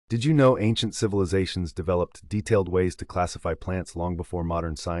Did you know ancient civilizations developed detailed ways to classify plants long before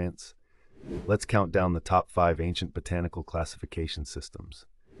modern science? Let's count down the top 5 ancient botanical classification systems.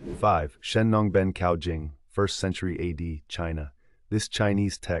 5. Shennongben Caojing, 1st century AD, China. This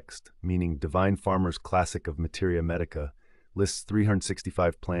Chinese text, meaning Divine Farmer's Classic of Materia Medica, lists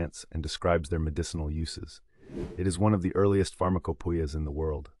 365 plants and describes their medicinal uses. It is one of the earliest pharmacopoeias in the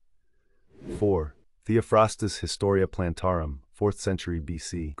world. 4. Theophrastus Historia Plantarum, 4th century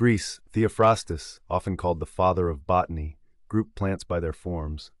BC. Greece, Theophrastus, often called the father of botany, grouped plants by their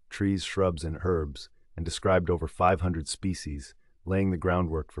forms, trees, shrubs, and herbs, and described over 500 species, laying the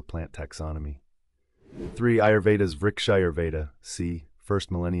groundwork for plant taxonomy. 3. Ayurveda's Vrikshayurveda, c.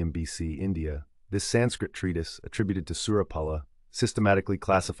 1st millennium BC, India. This Sanskrit treatise, attributed to Surapala, systematically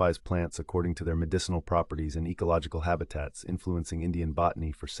classifies plants according to their medicinal properties and ecological habitats, influencing Indian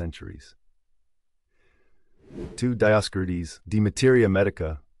botany for centuries. 2. Dioscorides, De Materia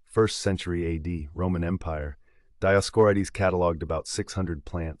Medica, 1st century AD, Roman Empire. Dioscorides cataloged about 600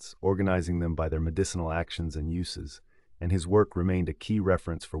 plants, organizing them by their medicinal actions and uses, and his work remained a key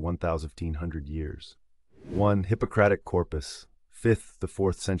reference for 1,500 years. 1. Hippocratic Corpus, 5th to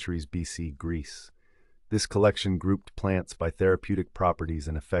 4th centuries BC, Greece. This collection grouped plants by therapeutic properties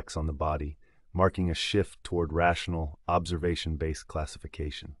and effects on the body, marking a shift toward rational, observation-based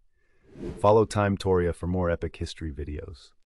classification. Follow Timetoria for more epic history videos.